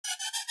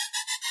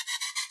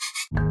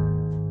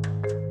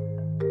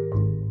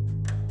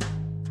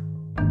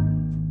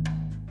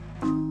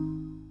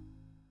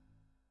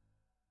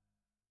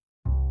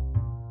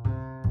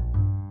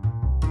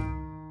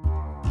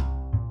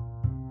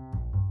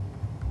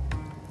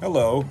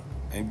Hello,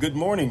 and good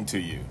morning to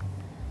you.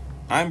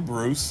 I'm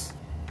Bruce,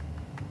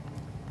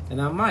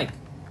 And I'm Mike.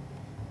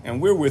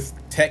 and we're with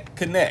Tech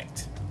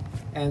Connect.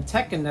 And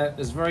Tech Connect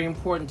is very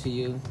important to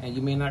you, and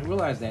you may not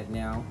realize that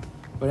now.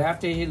 But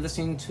after you're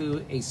listening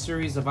to a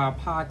series of our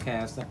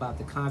podcasts about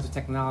the kinds of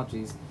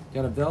technologies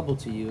that are available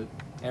to you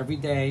every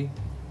day,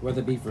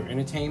 whether it be for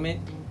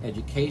entertainment,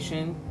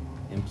 education,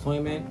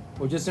 employment,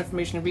 or just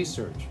information and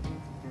research,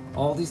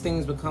 all these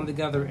things will come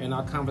together in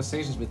our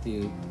conversations with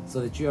you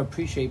so that you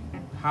appreciate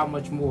how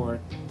much more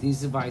these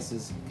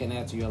devices can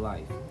add to your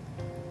life.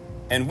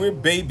 And we're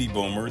baby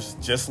boomers,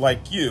 just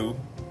like you.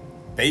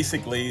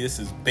 Basically, this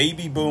is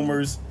baby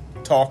boomers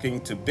talking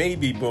to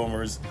baby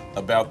boomers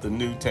about the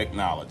new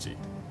technology.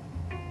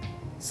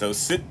 So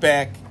sit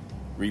back,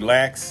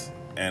 relax,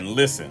 and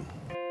listen.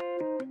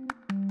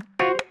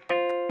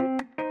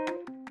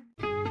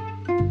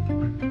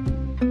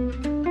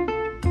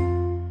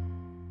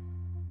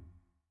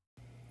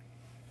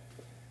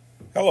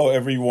 Hello,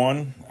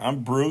 everyone.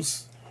 I'm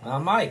Bruce. And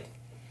I'm Mike.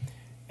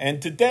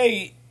 And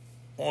today,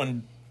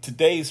 on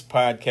today's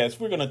podcast,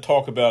 we're going to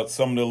talk about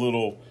some of the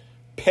little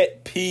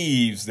pet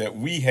peeves that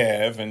we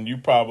have, and you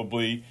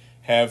probably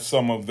have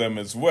some of them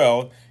as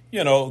well.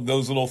 You know,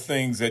 those little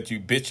things that you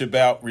bitch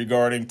about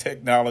regarding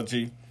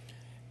technology.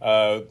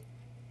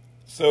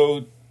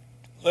 So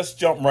let's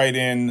jump right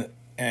in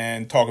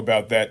and talk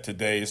about that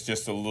today. It's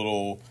just a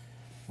little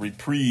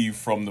reprieve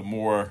from the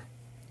more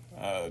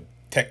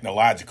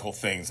technological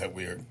things that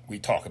we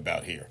talk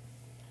about here.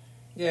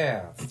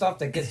 Yeah, stuff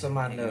that gets on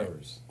my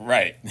nerves.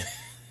 Right.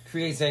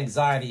 Creates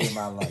anxiety in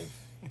my life.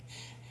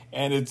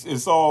 And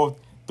it's all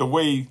the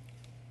way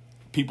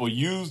people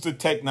use the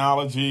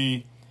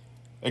technology,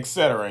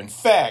 etc. In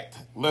fact,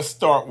 let's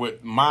start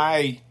with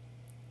my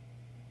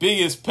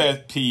biggest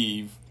pet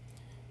peeve.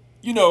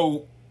 You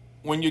know,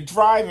 when you're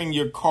driving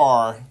your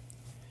car,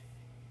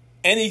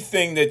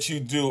 anything that you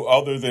do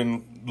other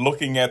than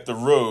looking at the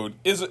road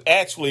is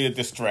actually a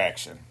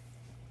distraction.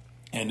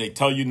 And they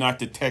tell you not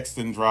to text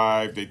and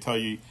drive. They tell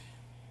you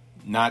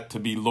not to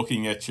be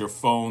looking at your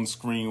phone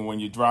screen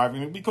when you're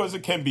driving because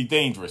it can be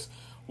dangerous.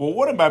 Well,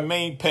 one of my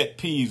main pet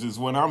peeves is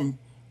when I'm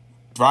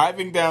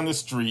driving down the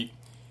street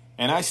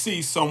and I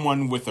see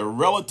someone with a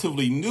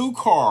relatively new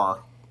car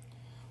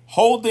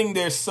holding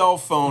their cell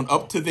phone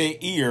up to their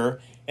ear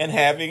and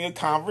having a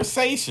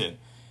conversation.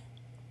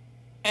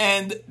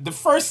 And the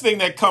first thing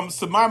that comes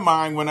to my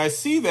mind when I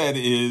see that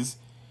is,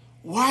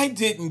 why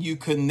didn't you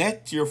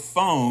connect your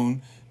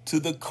phone to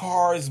the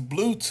car's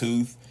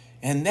Bluetooth?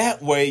 And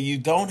that way you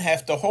don't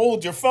have to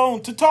hold your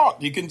phone to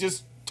talk. You can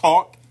just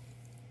talk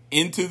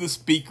into the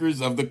speakers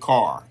of the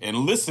car and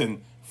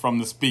listen from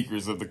the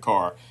speakers of the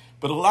car.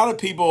 But a lot of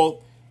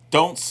people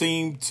don't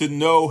seem to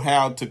know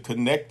how to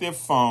connect their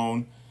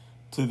phone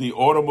to the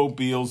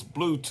automobile's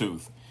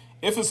Bluetooth.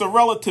 If it's a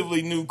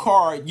relatively new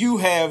car, you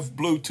have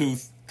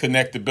Bluetooth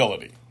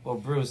connectability. Well,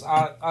 Bruce,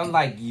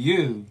 unlike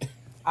you,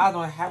 I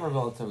don't have a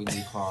relatively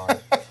new car.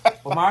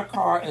 But my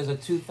car is a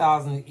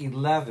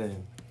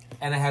 2011,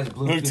 and it has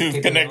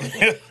Bluetooth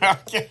connected.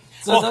 Okay.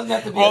 So it doesn't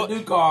have to be a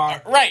new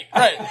car. Right.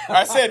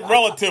 I said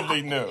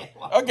relatively new.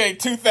 Okay,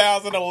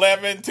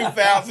 2011,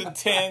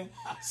 2010.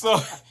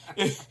 So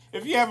if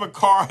you have a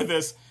car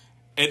that's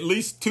at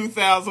least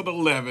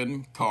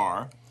 2011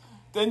 car,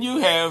 then you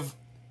have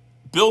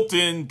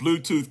built-in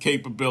Bluetooth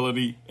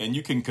capability, and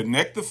you can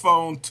connect the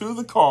phone to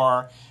the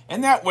car,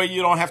 and that way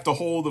you don't have to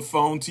hold the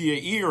phone to your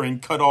ear and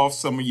cut off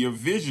some of your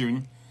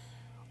vision,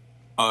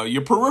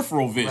 your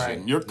peripheral vision.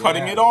 Right. You're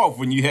cutting it off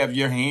when you have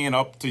your hand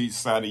up to the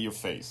side of your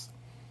face.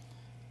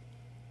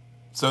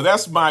 So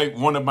that's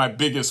one of my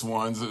biggest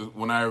ones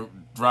when I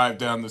drive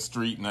down the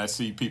street and I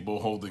see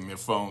people holding their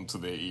phone to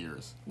their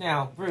ears.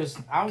 Now, Bruce,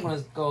 I'm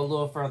going to go a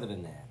little further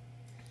than that.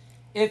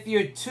 If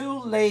you're too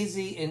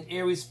lazy and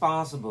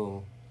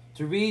irresponsible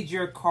to read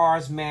your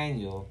car's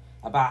manual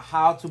about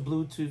how to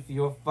Bluetooth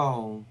your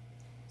phone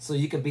so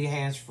you can be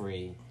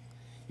hands-free,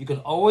 you can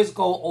always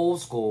go old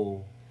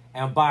school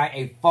and buy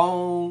a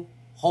phone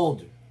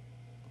holder.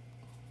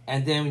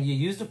 And then when you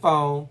use the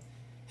phone,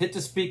 hit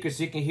the speaker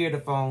so you can hear the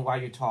phone while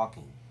you're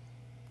talking.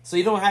 So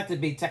you don't have to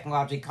be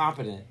technologically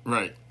competent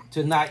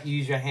to not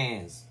use your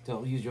hands,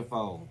 to use your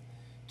phone.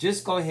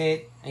 Just go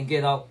ahead and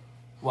get up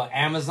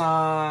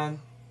Amazon,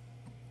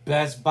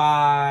 Best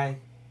Buy,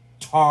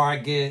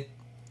 Target,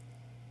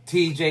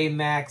 TJ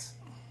Maxx.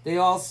 They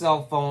all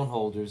sell phone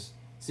holders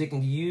so you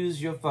can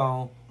use your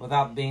phone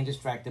without being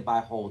distracted by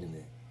holding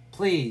it.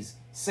 Please,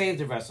 save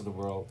the rest of the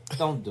world.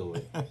 Don't do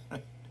it.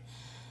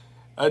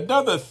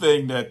 Another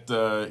thing that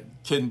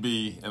can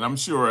be, and I'm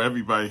sure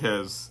everybody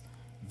has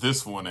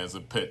this one as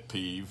a pet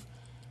peeve,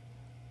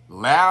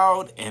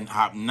 loud and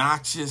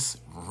obnoxious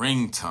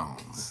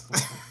ringtones.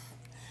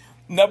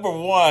 Number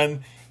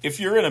one, if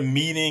you're in a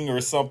meeting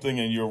or something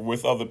and you're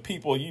with other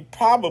people, you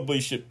probably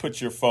should put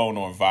your phone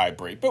on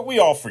vibrate, but we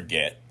all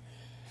forget.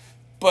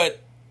 But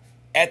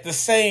at the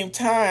same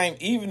time,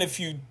 even if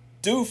you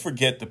do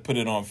forget to put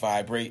it on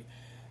vibrate,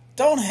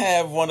 don't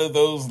have one of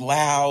those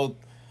loud,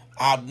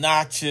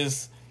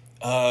 obnoxious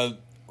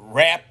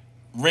rap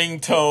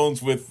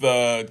ringtones with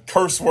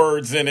curse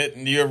words in it,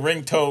 and your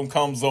ringtone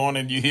comes on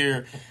and you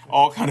hear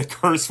all kind of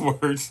curse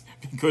words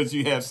because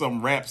you have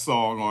some rap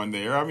song on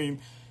there. I mean,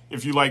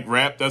 if you like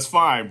rap, that's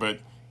fine, but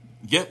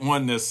get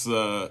one that's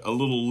a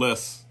little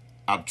less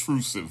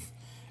obtrusive.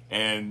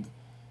 And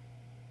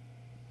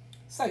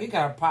it's like you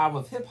got a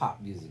problem with hip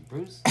hop music,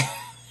 Bruce.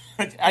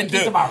 I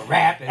do. About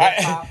rap and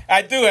hip hop.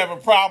 I do have a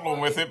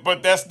problem with it,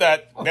 but that's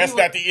not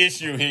the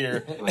issue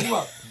here. What, you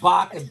want,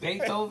 Bach and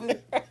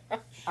Beethoven?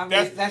 I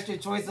mean, that's your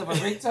choice of a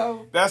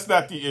ringtone? That's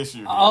not the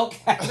issue.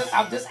 Okay,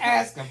 I'm just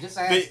asking.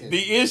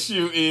 The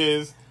issue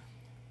is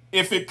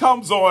if it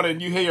comes on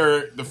and you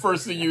hear, the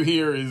first thing you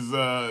hear is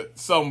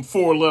some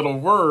 4-letter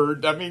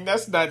word, I mean,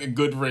 that's not a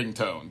good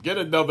ringtone. Get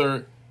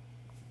another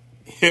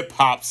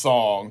hip-hop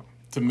song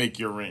to make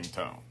your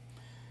ringtone.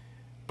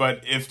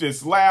 But if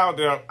it's loud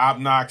or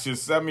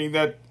obnoxious, I mean,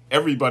 that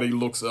everybody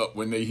looks up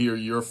when they hear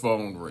your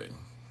phone ring.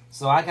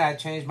 So I got to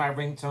change my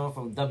ringtone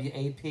from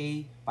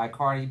WAP by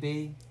Cardi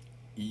B?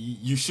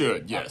 You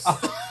should, yes.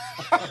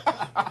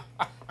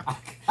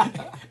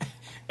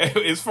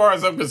 As far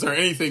as I'm concerned,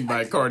 anything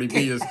by Cardi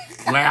B is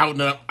loud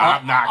and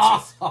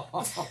obnoxious.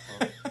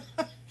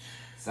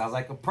 Sounds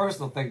like a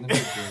personal thing to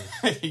me.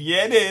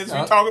 Yeah, it is.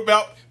 We're talking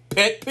about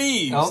pet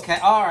peeves. Okay,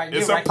 all right.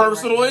 It's a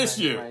personal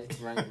issue.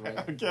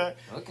 Right.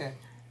 Okay.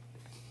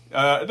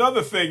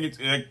 Another thing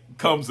that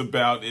comes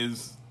about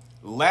is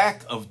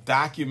lack of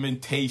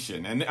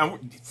documentation. And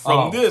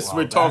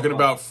we're talking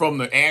about from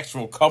the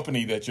actual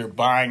company that you're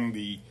buying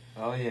the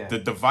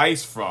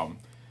device from.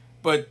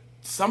 But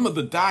some of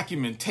the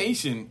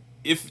documentation,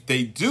 if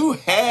they do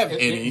have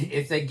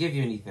if they give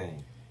you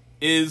anything,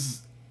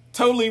 is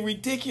totally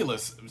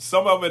ridiculous.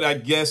 Some of it, I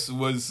guess,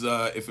 was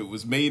if it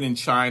was made in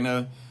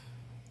China,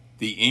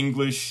 the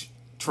English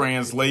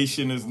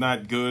translation is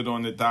not good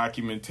on the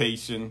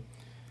documentation.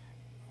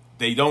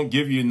 They don't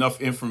give you enough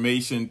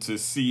information to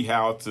see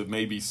how to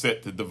maybe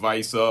set the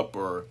device up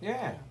or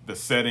the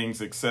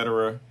settings,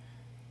 etc.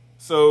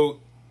 So,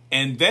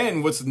 and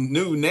then what's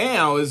new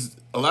now is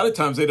a lot of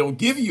times they don't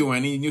give you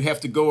any, and you have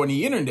to go on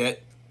the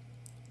internet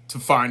to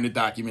find the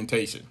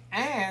documentation.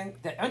 And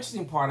the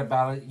interesting part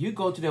about it, you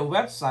go to their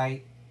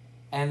website,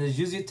 and there's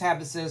usually a tab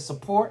that says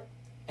support,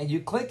 and you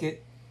click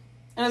it,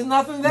 and there's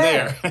nothing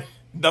there.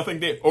 Nothing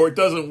there, or it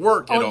doesn't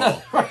work at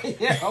all. Right,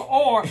 yeah.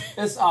 Or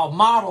it's a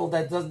model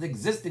that doesn't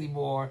exist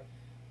anymore,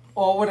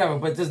 or whatever.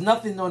 But there's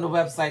nothing on the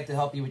website to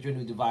help you with your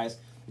new device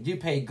that you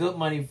pay good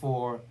money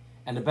for,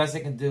 and the best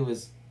they can do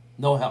is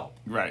no help.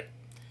 Right.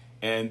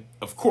 And,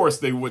 of course,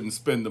 they wouldn't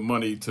spend the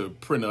money to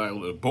print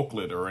out a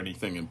booklet or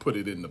anything and put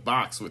it in the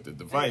box with the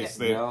device.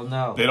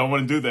 No. They don't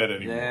want to do that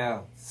anymore. Yeah.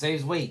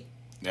 Saves weight.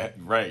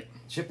 Right.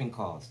 Shipping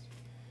cost.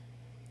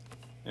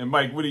 And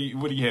Mike, what do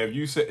you have?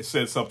 You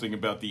said something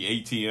about the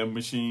ATM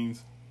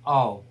machines.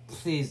 Oh,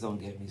 please don't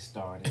get me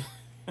started.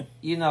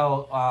 You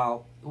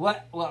know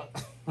what? Well,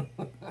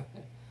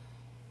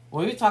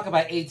 when we talk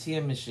about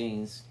ATM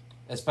machines,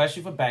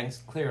 especially for banks,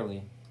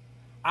 clearly,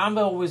 I'm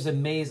always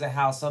amazed at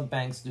how some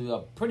banks do a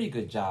pretty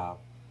good job,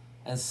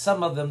 and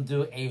some of them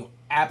do a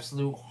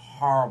absolute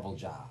horrible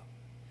job.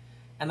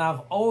 And I've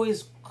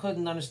always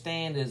couldn't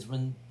understand is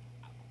when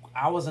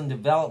I was in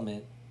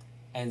development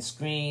and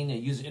screen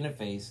and user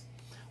interface.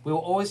 We will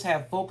always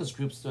have focus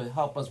groups to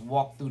help us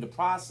walk through the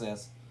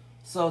process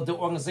so the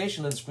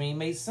organization of the screen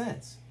made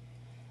sense.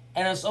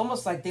 And it's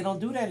almost like they don't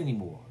do that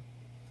anymore.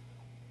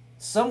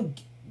 Some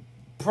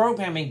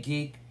programming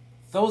geek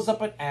throws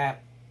up an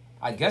app.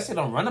 I guess they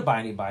don't run it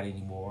by anybody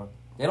anymore.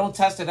 They don't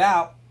test it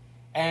out.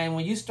 And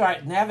when you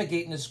start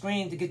navigating the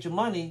screen to get your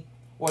money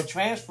or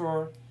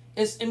transfer,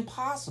 it's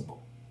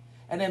impossible.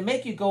 And they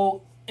make you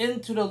go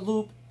into the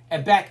loop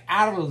and back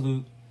out of the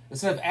loop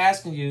instead of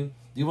asking you, do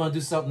you want to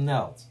do something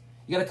else?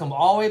 You got to come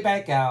all the way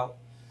back out.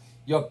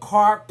 Your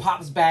card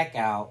pops back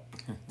out.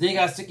 Then you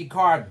got to stick your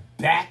card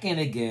back in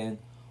again,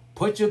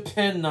 put your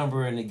PIN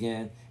number in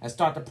again, and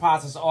start the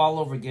process all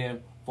over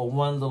again for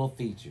one little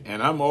feature.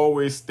 And I'm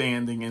always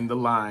standing in the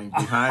line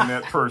behind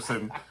that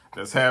person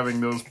that's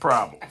having those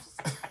problems.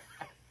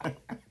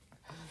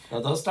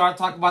 So don't start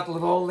talking about the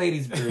little old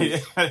ladies,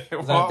 Bruce.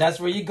 Well,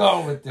 that's where you're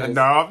going with this.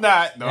 No, I'm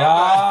not. No,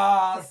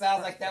 I'm not.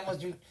 Sounds like that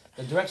was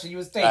the direction you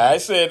was taking. I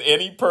said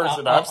any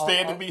person. I'm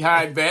standing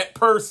behind that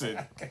person.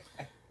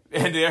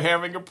 And they're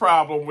having a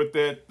problem with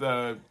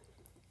that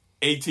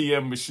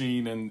ATM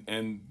machine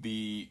and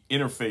the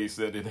interface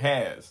that it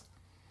has.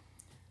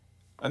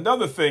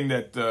 Another thing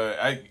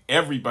that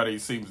everybody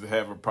seems to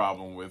have a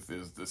problem with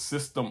is the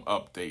system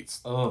updates.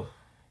 Oh.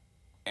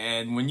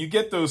 And when you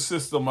get those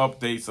system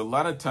updates, a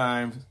lot of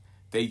times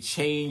they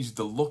change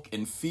the look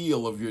and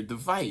feel of your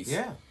device.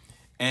 Yeah.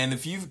 And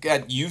if you've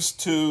got used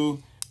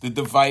to the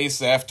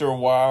device after a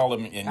while,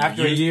 and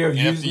after a year of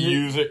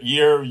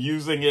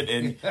using it,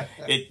 and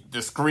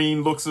the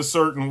screen looks a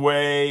certain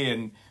way,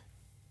 and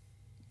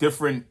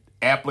different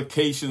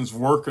applications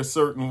work a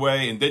certain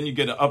way, and then you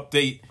get an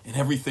update, and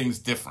everything's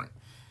different.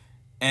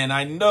 And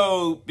I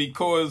know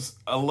because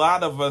a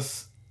lot of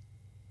us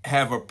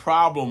have a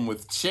problem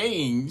with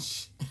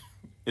change,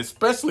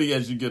 especially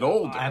as you get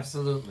older.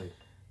 Absolutely.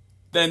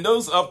 then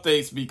those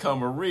updates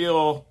become a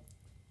real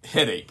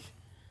headache.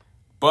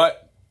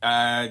 But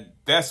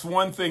that's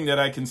one thing that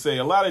I can say.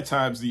 A lot of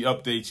times the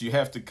updates, you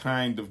have to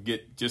kind of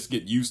get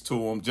used to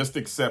them, just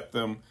accept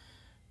them,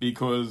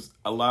 because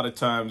a lot of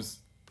times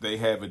they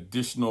have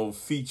additional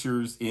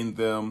features in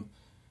them,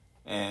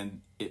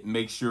 and it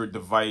makes your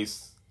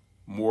device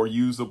more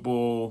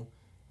usable,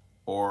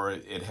 or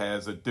it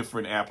has a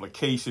different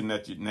application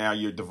that now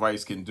your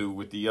device can do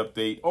with the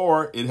update,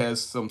 or it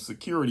has some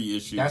security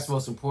issues. That's the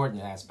most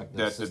important aspect of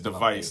that the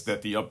device,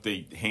 that the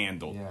update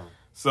handled. Yeah.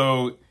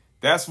 So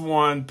that's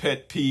one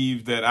pet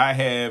peeve that I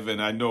have,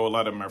 and I know a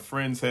lot of my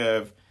friends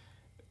have,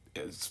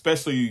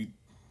 especially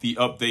the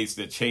updates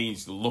that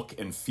change the look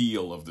and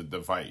feel of the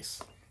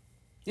device.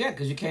 Yeah,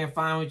 because you can't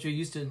find what you're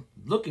used to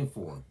looking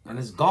for, and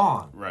it's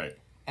gone. Right.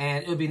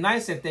 And it would be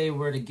nice if they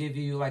were to give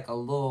you like a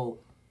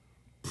little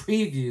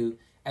preview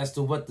as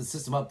to what the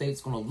system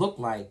update's going to look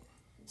like,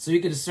 so you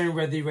can discern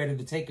whether you're ready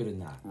to take it or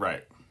not.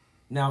 Right.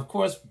 Now, of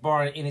course,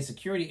 barring any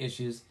security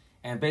issues,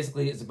 and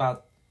basically it's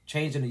about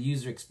changing the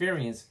user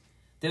experience,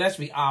 then that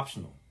should be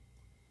optional.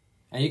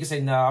 And you can say,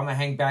 no, I'm going to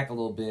hang back a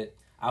little bit.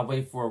 I'll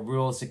wait for a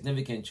real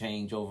significant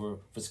change over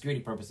for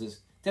security purposes,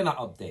 then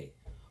I'll update.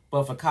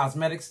 But for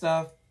cosmetic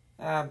stuff,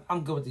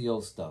 I'm good with the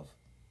old stuff.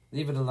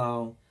 Leave it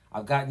alone.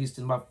 I've gotten used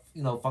to my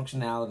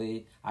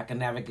functionality. I can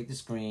navigate the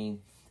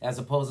screen, as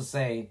opposed to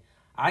saying,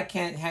 I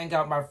can't hang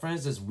out with my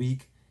friends this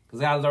week because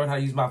I got to learn how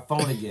to use my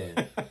phone again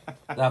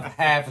that I've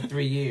had for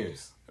 3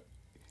 years.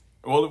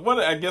 Well,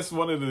 I guess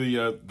one of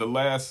the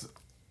last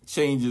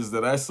changes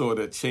that I saw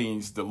that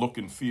changed the look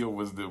and feel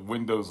was the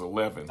Windows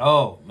 11.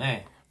 Oh,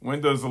 man.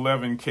 Windows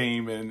 11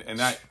 came in, and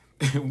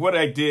what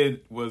I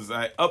did was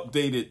I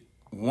updated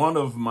one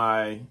of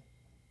my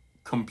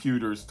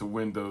computers to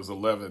Windows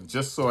 11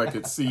 just so I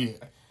could see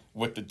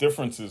what the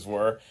differences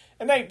were,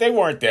 and they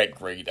weren't that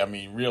great. I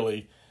mean,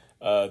 really,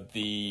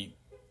 the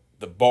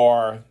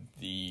bar,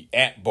 the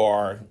app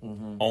bar,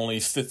 only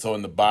sits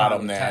on the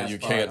bottom now. You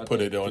can't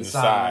put it on the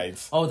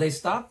sides. Oh, they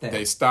stopped that.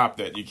 They stopped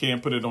that. You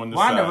can't put it on the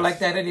Well, sides. I never liked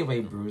that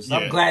anyway, Bruce. Yeah.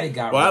 I'm glad he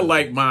got Well, I rid of it.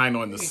 like mine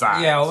on the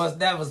sides. Yeah, well,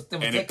 that was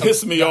and like it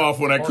pissed me off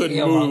when I couldn't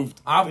move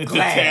I'm the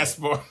glad.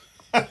 taskbar.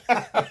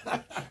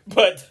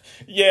 But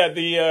yeah,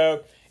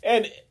 the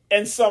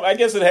and some, I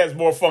guess it has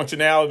more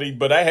functionality,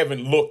 but I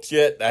haven't looked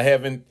yet. I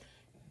haven't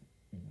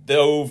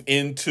dove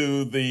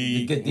into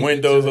the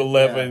Windows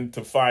 11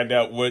 to find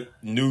out what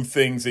new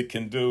things it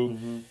can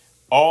do.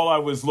 All I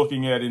was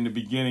looking at in the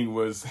beginning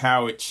was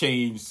how it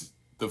changed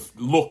the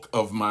look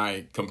of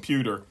my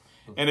computer,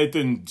 and it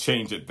didn't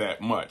change it that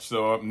much.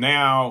 So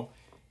now,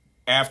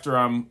 after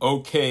I'm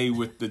okay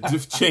with the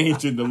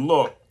change in the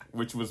look,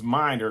 which was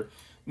minor,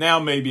 now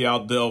maybe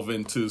I'll delve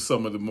into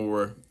some of the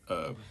more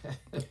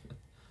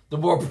the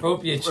more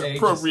appropriate changes.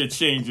 Appropriate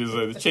changes,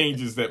 or the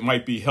changes that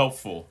might be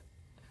helpful.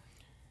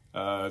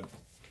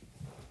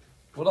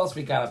 What else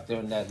we got up there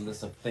in that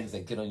list of things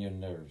that get on your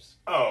nerves?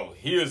 Oh,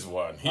 here's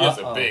one. Here's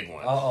a big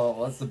one.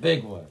 What's the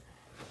big one?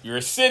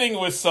 You're sitting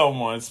with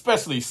someone,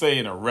 especially, say,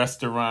 in a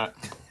restaurant,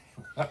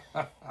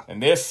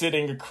 and they're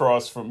sitting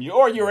across from you,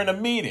 or you're in a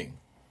meeting.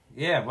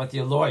 Yeah, with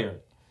your lawyer.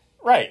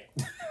 Right.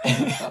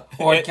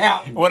 Or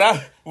accountant. When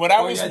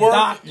I was working,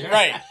 doctor.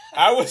 right,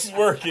 I was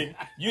working,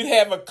 you'd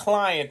have a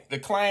client. The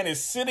client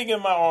is sitting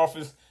in my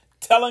office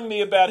telling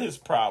me about his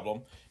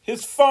problem.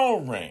 His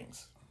phone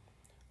rings.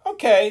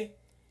 Okay.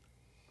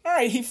 All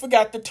right, he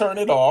forgot to turn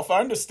it off. I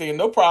understand,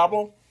 no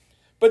problem.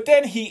 But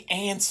then he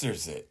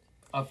answers it.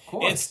 Of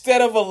course. Instead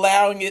of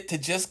allowing it to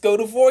just go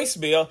to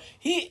voicemail,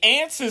 he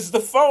answers the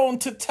phone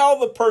to tell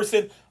the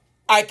person,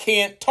 I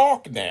can't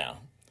talk now.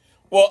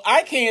 Well,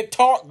 I can't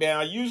talk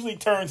now usually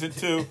turns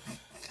into,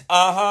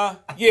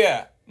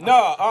 yeah,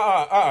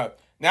 no,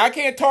 Now I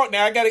can't talk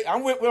now.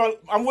 I'm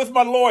with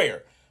my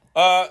lawyer.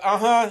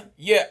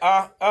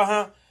 Yeah,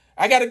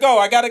 I gotta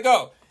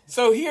go.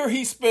 So here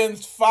he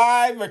spends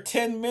 5 or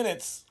 10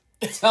 minutes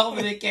telling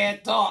me he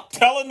can't talk.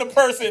 Telling the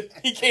person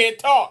he can't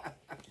talk.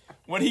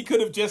 When he could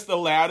have just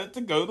allowed it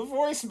to go to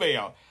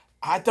voicemail.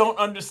 I don't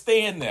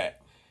understand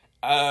that.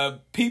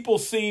 People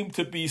seem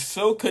to be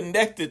so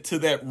connected to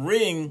that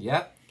ring.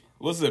 Yep.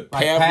 Was it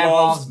like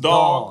Pavlov's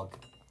dog?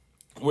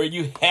 Where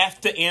you have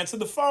to answer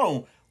the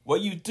phone. Well,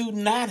 you do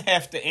not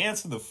have to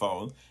answer the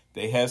phone.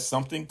 They have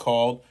something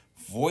called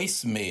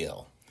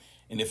voicemail.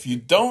 And if you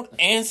don't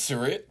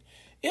answer it,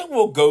 it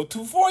will go to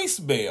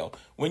voicemail.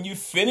 When you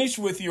finish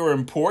with your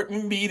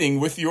important meeting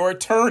with your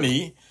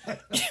attorney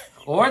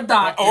or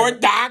doctor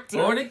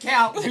or an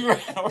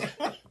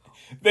accountant,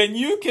 then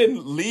you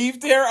can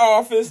leave their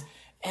office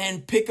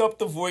and pick up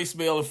the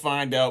voicemail and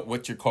find out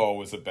what your call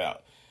was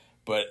about.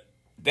 But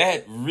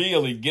that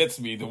really gets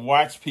me to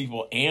watch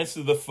people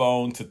answer the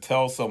phone to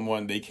tell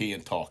someone they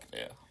can't talk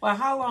now. Well,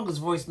 how long has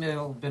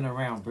voicemail been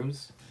around,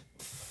 Bruce?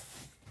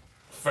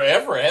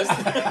 Forever,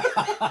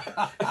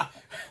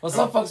 Well,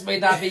 some folks may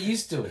not be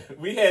used to it.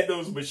 We had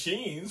those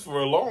machines for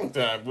a long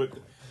time.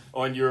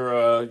 On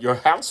your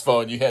house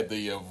phone, you had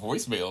the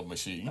voicemail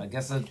machine. I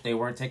guess they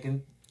weren't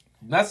taking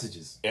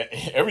messages.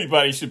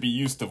 Everybody should be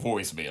used to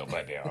voicemail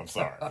by now. I'm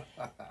sorry.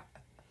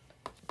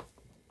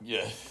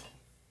 Yeah.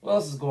 What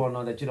else is going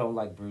on that you don't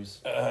like, Bruce?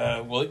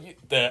 Well,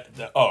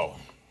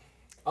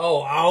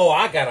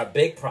 I got a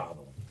big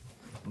problem.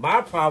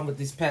 My problem with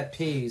these pet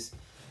peeves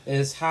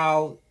is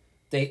how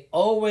they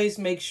always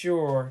make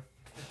sure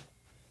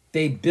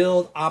they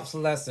build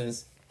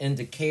obsolescence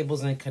into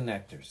cables and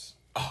connectors.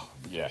 Oh,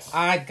 yes.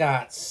 I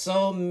got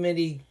so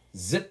many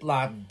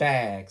Ziploc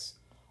bags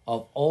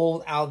of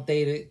old,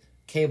 outdated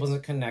cables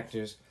and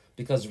connectors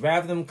because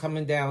rather than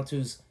coming down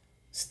to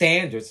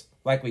standards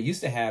like we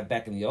used to have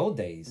back in the old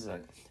days,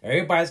 Right.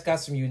 Everybody's got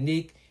some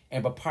unique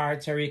and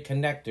proprietary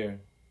connector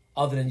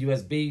other than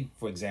USB,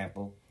 for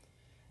example.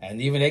 And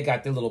even they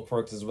got their little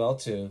perks as well,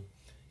 too.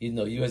 You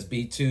know,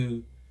 USB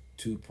 2,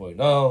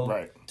 2.0,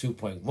 Right.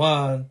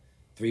 2.1,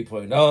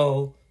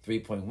 3.0,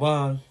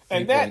 3.1,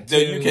 And that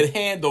you can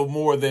handle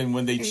more than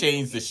when they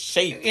change the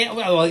shape there you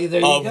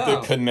of go. the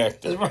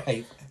connector. That's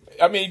right.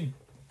 I mean,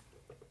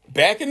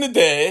 back in the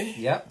day,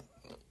 Yep.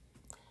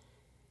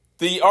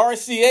 the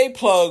RCA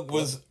plug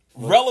was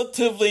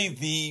relatively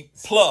the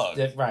plug.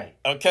 Right.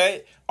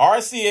 Okay?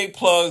 RCA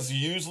plugs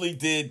usually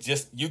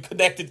you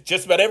connected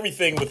just about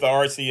everything with the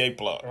RCA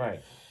plug.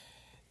 Right.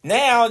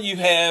 Now you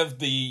have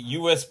the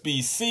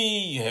USB-C,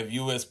 you have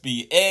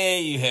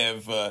USB-A, you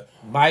have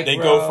Micro. they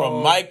go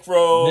from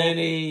micro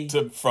Mini.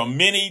 from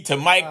mini to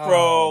micro.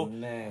 Oh,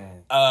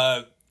 man.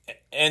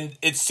 And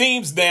it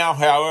seems now,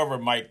 however,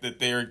 Mike, that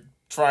they're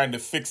trying to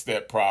fix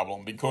that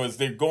problem because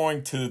they're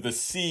going to the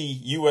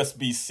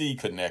USB-C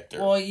connector.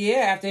 Well, yeah,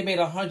 after they made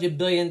 $100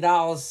 billion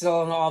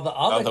selling all the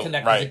other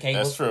connectors right, and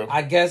cables. that's true.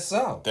 I guess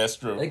so. That's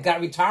true. They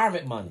got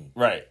retirement money.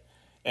 Right.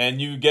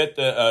 And you get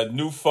the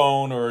new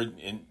phone,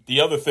 and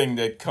the other thing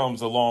that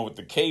comes along with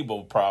the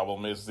cable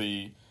problem is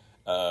the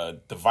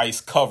device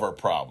cover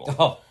problem.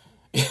 Oh.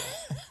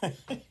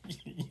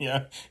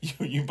 Yeah,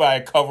 you buy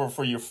a cover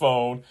for your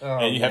phone,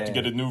 and you have to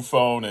man. get a new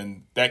phone,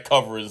 and that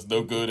cover is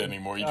no good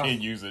anymore. You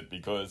can't use it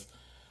because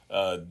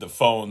the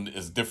phone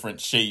is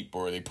different shape,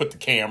 or they put the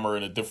camera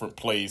in a different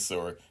place,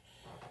 or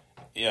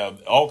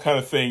all kind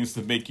of things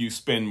to make you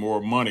spend more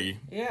money.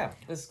 Yeah,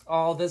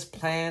 all this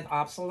planned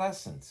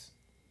obsolescence.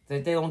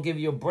 They don't give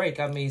you a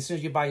break. I mean, as soon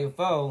as you buy your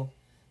phone,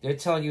 they're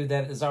telling you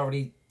that it's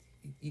already,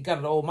 you got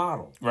an old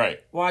model.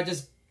 Right. Well, I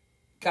just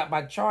got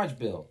my charge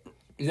bill.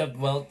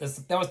 Well,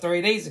 that was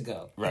 30 days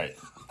ago. Right.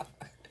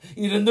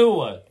 You need a new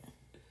one.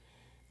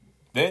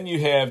 Then you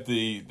have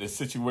the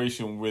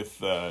situation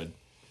with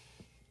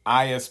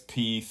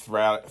ISP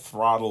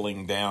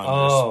throttling down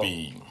your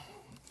speed.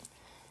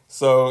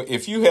 So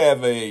if you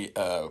have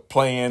a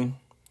plan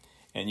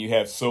and you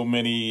have so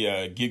many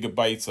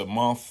gigabytes a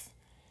month,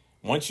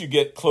 once you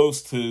get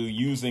close to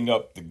using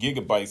up the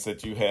gigabytes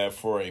that you have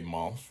for a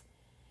month,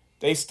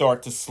 they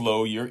start to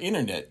slow your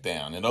internet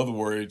down. In other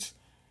words,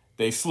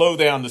 they slow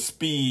down the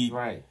speed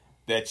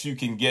that you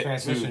can get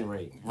transmission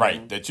rate.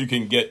 Right, that you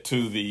can get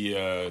to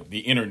the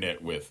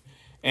internet with.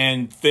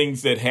 And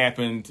things that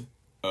happened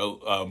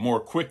more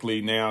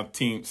quickly now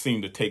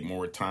seem to take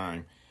more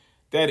time.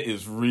 That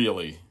is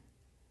really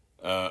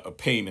a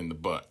pain in the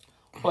butt.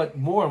 But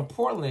more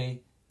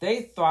importantly,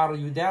 they throttle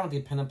you down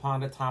depending upon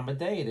the time of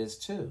day it is,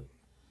 too.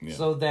 Yeah.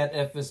 So that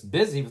if it's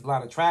busy with a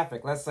lot of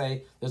traffic, let's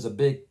say there's a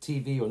big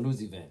TV or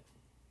news event,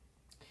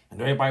 and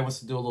everybody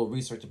wants to do a little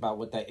research about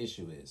what that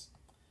issue is.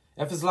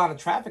 If there's a lot of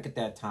traffic at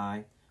that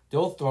time,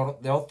 they'll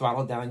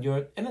throttle down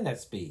your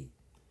internet speed.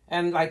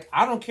 And,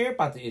 I don't care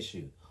about the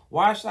issue.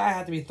 Why should I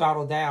have to be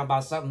throttled down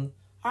about something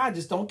I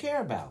just don't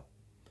care about?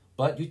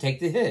 But you take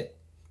the hit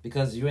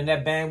because you're in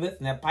that bandwidth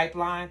and that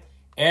pipeline.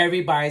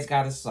 Everybody's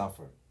got to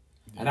suffer.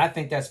 Yeah. And I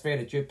think that's fair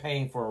that you're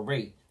paying for a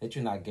rate that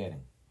you're not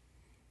getting.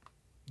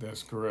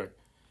 That's correct.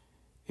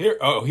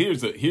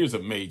 Here's a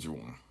major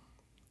one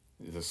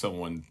that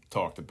someone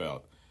talked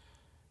about.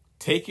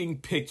 Taking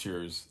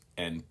pictures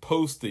and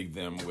posting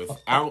them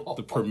without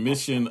the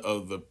permission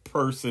of the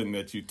person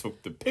that you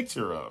took the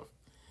picture of.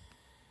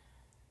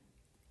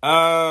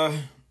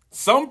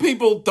 Some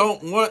people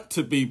don't want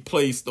to be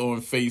placed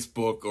on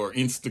Facebook or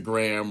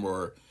Instagram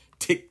or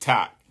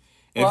TikTok.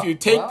 If you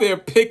take their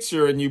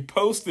picture and you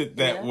post it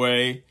that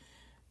way,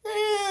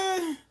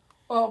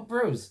 Well,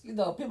 Bruce,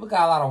 people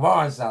got a lot of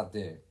warrants out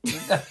there.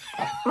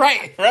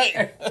 Right.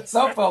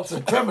 Some folks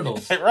are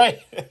criminals. Right.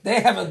 They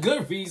have a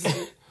good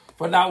reason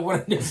for not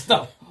wanting their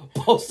stuff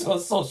posted on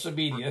social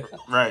media.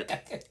 Right.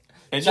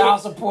 And child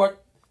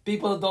support,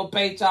 people that don't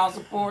pay child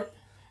support,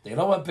 they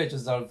don't want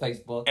pictures on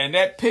Facebook. And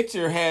that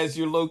picture has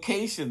your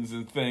locations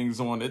and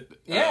things on it.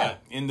 Yeah.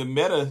 In the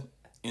metadata,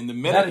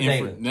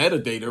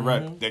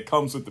 right, that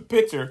comes with the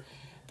picture,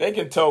 they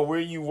can tell where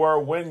you were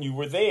when you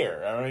were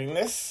there. I mean,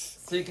 that's...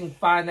 So you can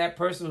find that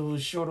person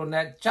who's short on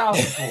that child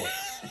support.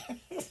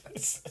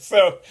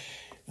 So,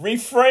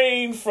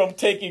 refrain from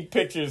taking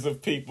pictures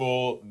of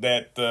people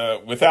that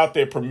without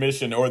their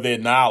permission or their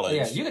knowledge.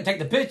 Yeah, you can take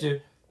the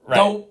picture. Right.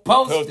 Don't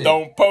post it.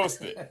 Don't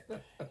post it.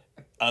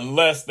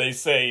 Unless they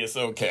say it's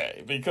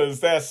okay. Because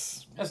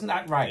that's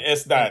not right.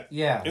 It's not.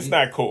 Yeah. It's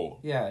not cool.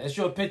 Yeah, it's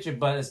your picture,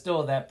 but it's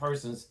still that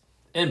person's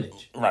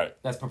image. Right.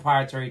 That's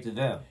proprietary to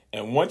them.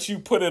 And once you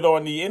put it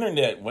on the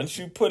internet, once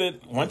you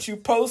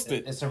post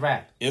it, It's a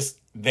wrap. it's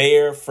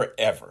there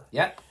forever.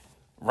 Yep.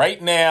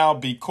 Right now,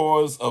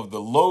 because of the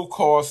low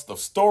cost of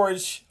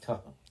storage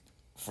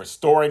for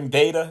storing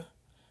data,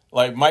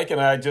 like Mike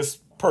and I just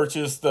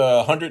purchased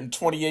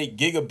 128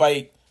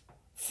 gigabyte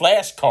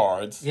flash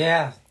cards.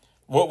 Yeah.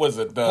 What was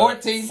it?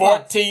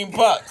 14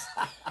 bucks.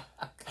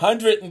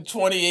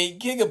 128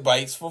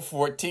 gigabytes for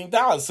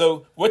 $14.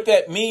 So what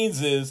that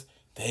means is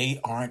they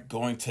aren't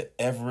going to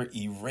ever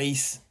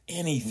erase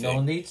anything.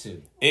 No need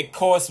to. It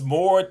costs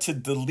more to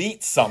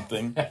delete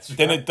something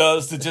than it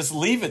does to just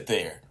leave it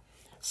there.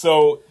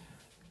 So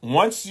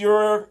once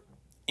your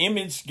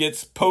image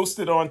gets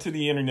posted onto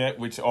the internet,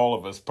 which all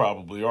of us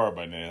probably are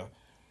by now,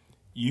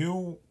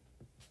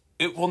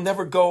 it will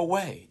never go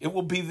away. It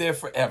will be there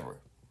forever.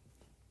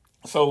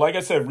 So like I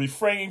said,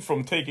 refrain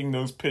from taking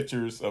those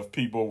pictures of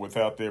people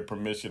without their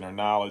permission or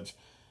knowledge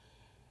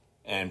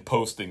and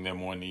posting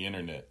them on the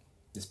internet.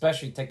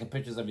 Especially taking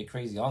pictures of your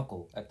crazy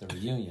uncle at the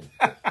reunion.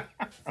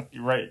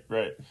 Right.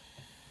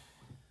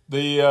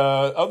 The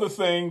other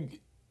thing,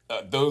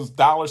 those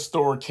dollar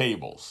store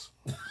cables.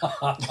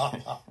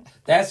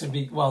 They should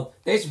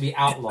be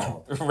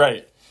outlawed.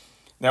 Right.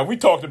 Now, we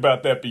talked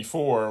about that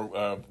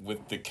before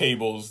with the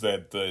cables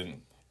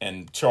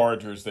and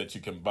chargers that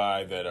you can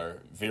buy that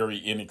are very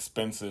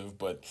inexpensive,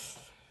 but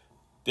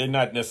they're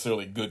not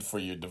necessarily good for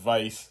your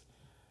device.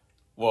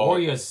 Well, Or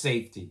your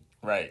safety.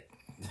 Right.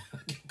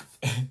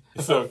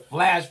 So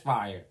Flash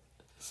fire.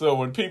 So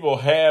when people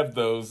have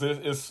those,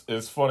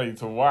 it's funny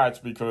to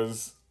watch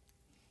because,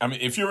 I mean,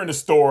 if you're in the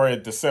store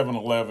at the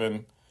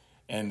 7-Eleven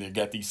and they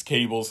got these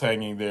cables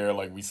hanging there,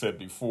 like we said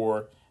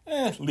before,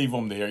 leave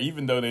them there,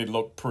 even though they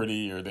look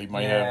pretty or they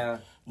might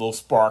have little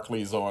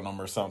sparklies on them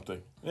or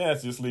something.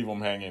 Just leave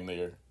them hanging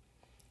there.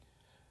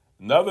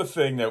 Another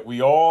thing that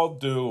we all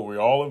do, we're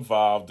all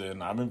involved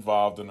in, I'm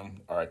involved in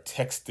them, are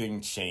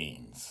texting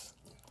chains.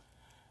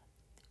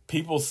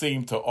 People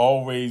seem to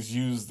always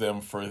use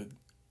them for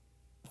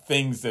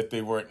things that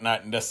they were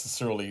not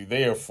necessarily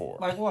there for.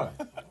 Like what?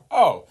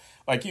 Oh,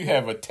 like you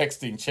have a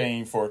texting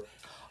chain for...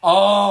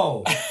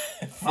 Oh,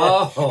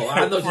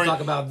 I know what you're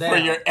talking about now. For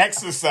your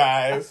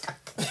exercise.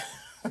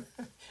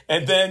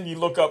 And then you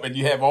look up and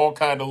you have all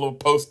kind of little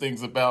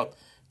postings about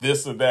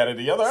this or that or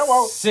the other.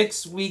 Well,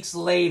 6 weeks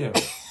later,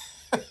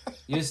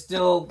 you're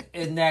still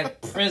in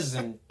that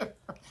prison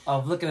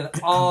of looking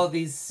at all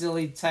these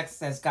silly texts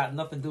that's got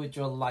nothing to do with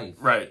your life.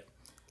 Right.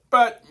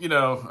 But,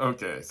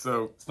 okay,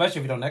 so...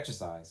 Especially if you don't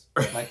exercise,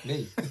 like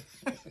me.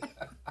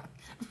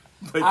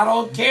 I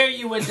don't care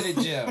you went to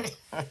the gym.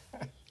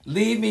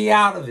 Leave me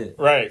out of it.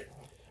 Right.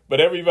 But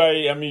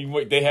everybody, I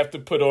mean, they have to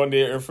put on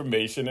their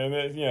information.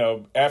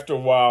 And, after a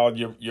while,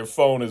 your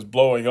phone is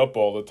blowing up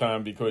all the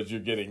time because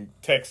you're getting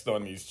text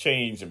on these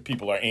chains and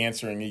people are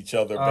answering each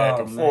other back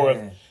and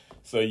forth.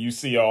 So you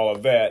see all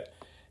of that.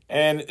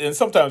 And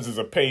sometimes it's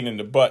a pain in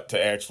the butt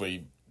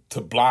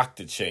to block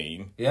the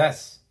chain.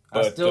 Yes.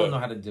 But, I still don't know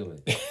how to do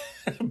it.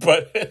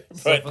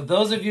 So for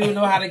those of you who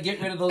know how to get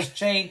rid of those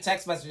chain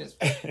text messages,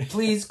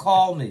 please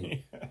call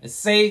me and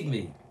save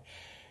me.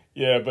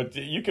 Yeah, but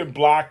you can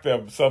block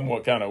them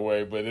somewhat kind of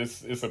way, but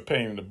it's a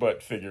pain in the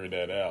butt figuring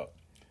that out.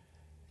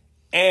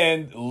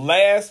 And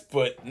last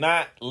but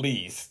not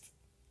least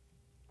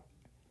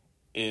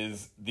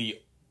is the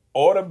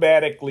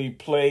automatically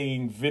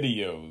playing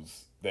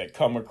videos that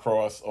come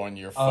across on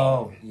your phone.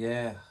 Oh,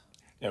 yeah.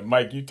 Yeah,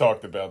 Mike, you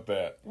talked about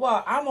that.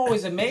 Well, I'm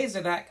always amazed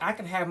that I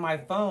can have my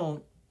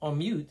phone on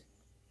mute.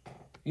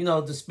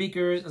 The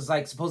speaker is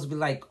supposed to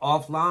be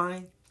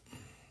offline,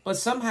 but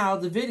somehow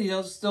the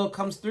video still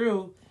comes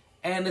through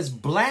and is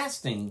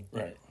blasting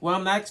when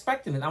I'm not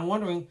expecting it. I'm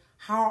wondering,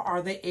 how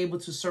are they able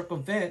to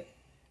circumvent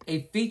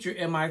a feature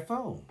in my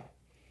phone?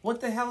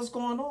 What the hell is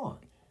going on?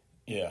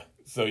 Yeah,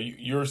 so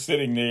you're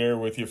sitting there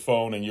with your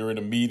phone and you're in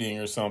a meeting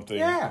or something.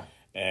 Yeah.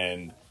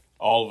 And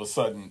all of a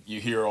sudden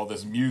you hear all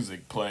this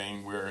music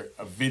playing where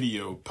a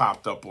video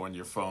popped up on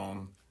your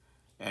phone,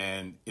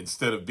 and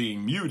instead of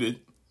being muted,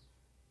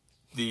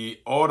 the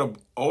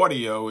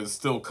audio is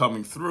still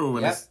coming through,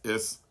 and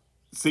it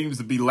seems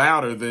to be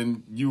louder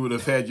than you would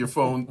have had your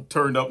phone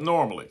turned up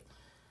normally.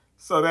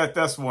 So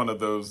that's one of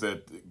those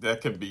that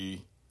can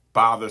be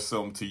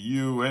bothersome to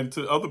you and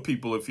to other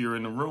people if you're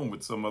in the room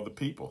with some other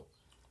people.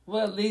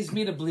 Well, it leads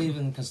me to believe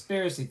in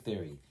conspiracy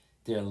theory.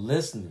 They're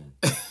listening.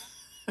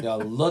 They're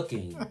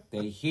looking.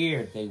 They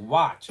hear. They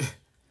watch.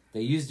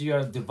 They use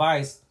your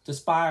device to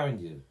spy on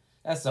you.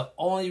 That's the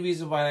only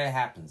reason why that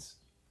happens.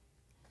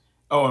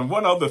 Oh, and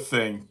one other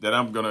thing that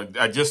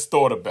I just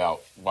thought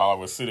about while I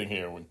was sitting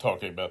here when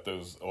talking about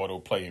those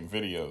auto-playing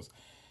videos.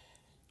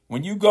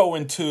 When you go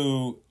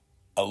into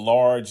a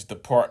large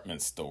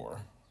department store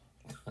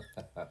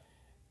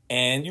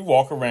and you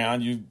walk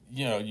around, you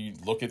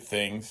look at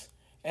things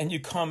and you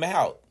come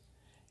out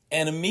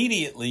and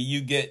immediately you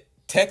get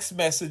text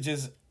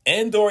messages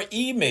and or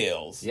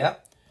emails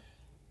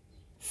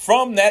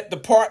from that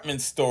department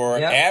store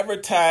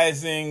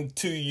advertising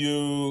to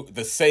you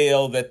the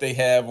sale that they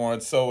have on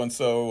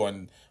so-and-so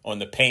on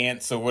the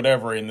pants or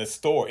whatever in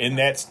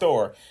that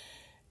store.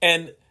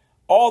 And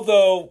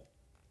although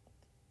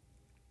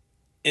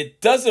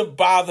it doesn't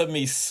bother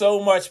me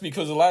so much,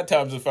 because a lot of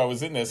times if I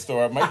was in that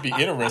store, I might be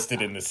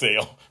interested in the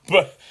sale.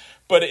 But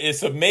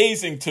it's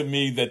amazing to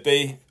me that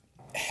they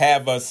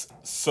have us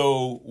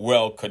so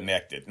well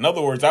connected. In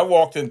other words, I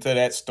walked into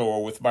that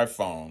store with my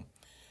phone.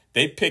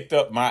 They picked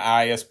up my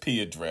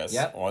ISP address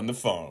on the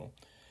phone.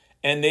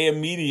 And they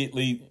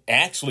immediately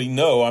actually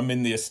know I'm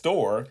in their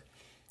store.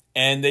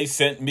 And they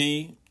sent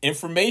me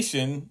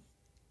information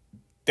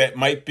that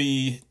might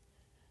be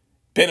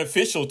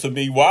beneficial to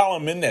me while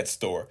I'm in that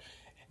store.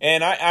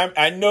 And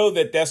I know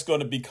that that's going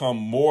to become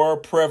more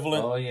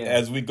prevalent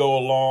as we go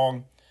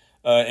along.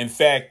 In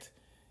fact,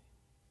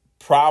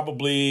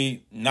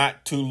 probably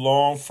not too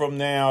long from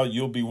now,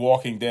 you'll be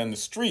walking down the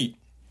street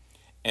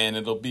and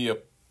it'll be a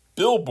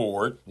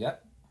billboard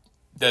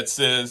that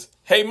says,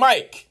 "Hey,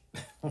 Mike,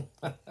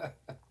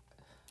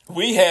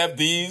 we have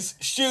these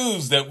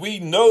shoes that we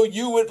know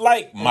you would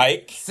like,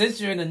 Mike."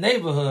 Since you're in the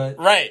neighborhood,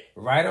 right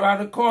around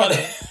the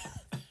corner.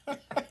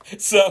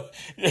 So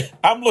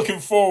I'm looking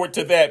forward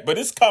to that, but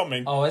it's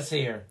coming. Oh, it's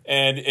here.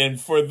 And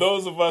for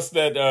those of us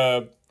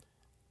that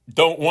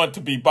don't want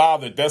to be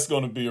bothered, that's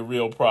going to be a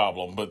real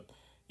problem. But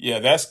yeah,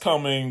 that's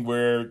coming,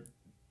 where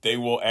they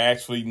will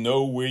actually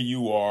know where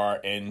you are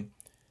and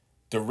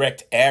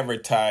direct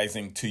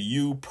advertising to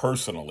you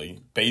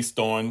personally based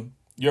on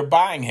your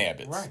buying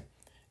habits. Right.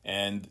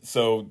 And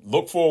so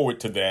look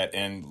forward to that.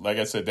 And like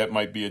I said, that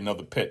might be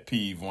another pet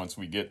peeve once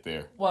we get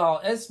there.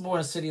 Well, it's more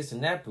insidious than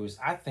that, Bruce.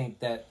 I think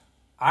that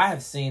I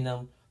have seen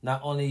them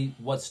not only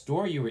what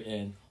store you were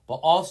in, but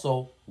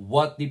also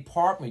what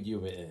department you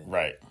were in.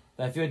 Right.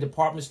 Now, if you're a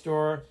department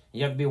store,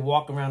 you have to be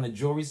walking around the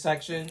jewelry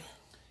section,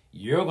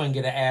 you're going to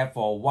get an ad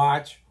for a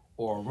watch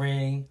or a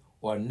ring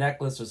or a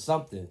necklace or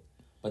something.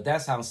 But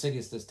that's how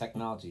insidious this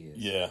technology is.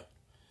 Yeah.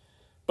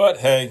 But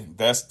hey,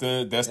 that's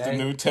the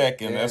new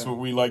tech, and that's what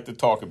we like to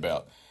talk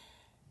about.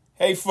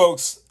 Hey,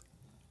 folks,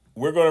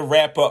 we're going to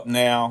wrap up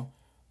now,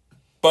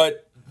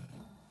 but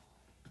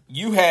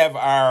you have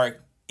our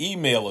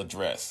email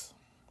address.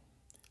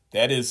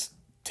 That is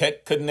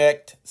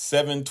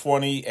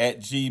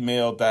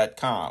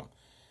techconnect720@gmail.com.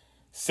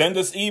 Send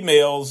us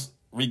emails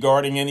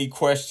regarding any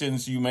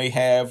questions you may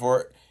have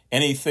or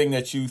anything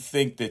that you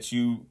think that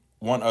you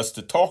want us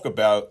to talk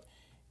about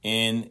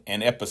in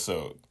an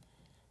episode.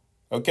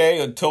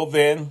 Okay, until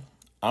then,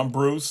 I'm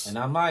Bruce. And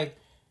I'm Mike.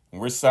 And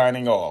we're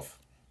signing off.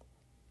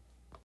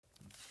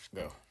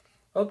 Go.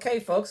 Okay,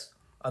 folks.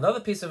 Another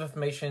piece of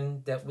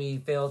information that we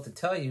failed to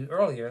tell you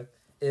earlier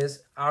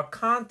is our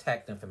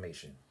contact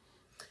information.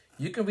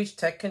 You can reach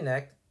Tech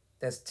Connect,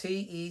 that's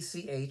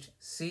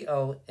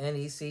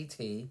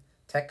TECHCONECT,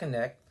 Tech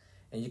Connect,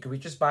 and you can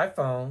reach us by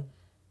phone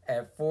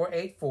at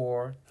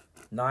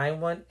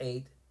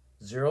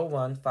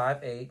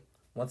 484-918-0158.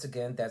 Once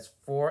again, that's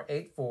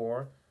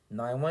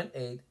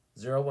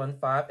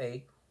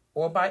 484-918-0158,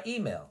 or by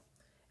email.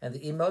 And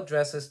the email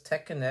address is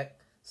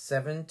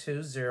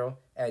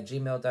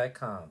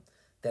techconnect720@gmail.com.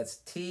 That's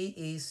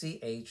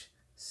TECHCONECT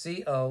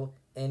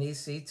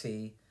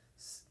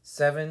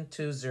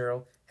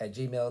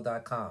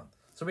 720@gmail.com.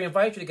 So we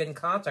invite you to get in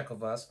contact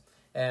with us,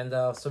 and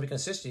so we can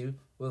assist you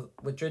with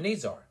what your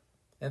needs are.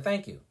 And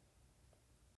thank you.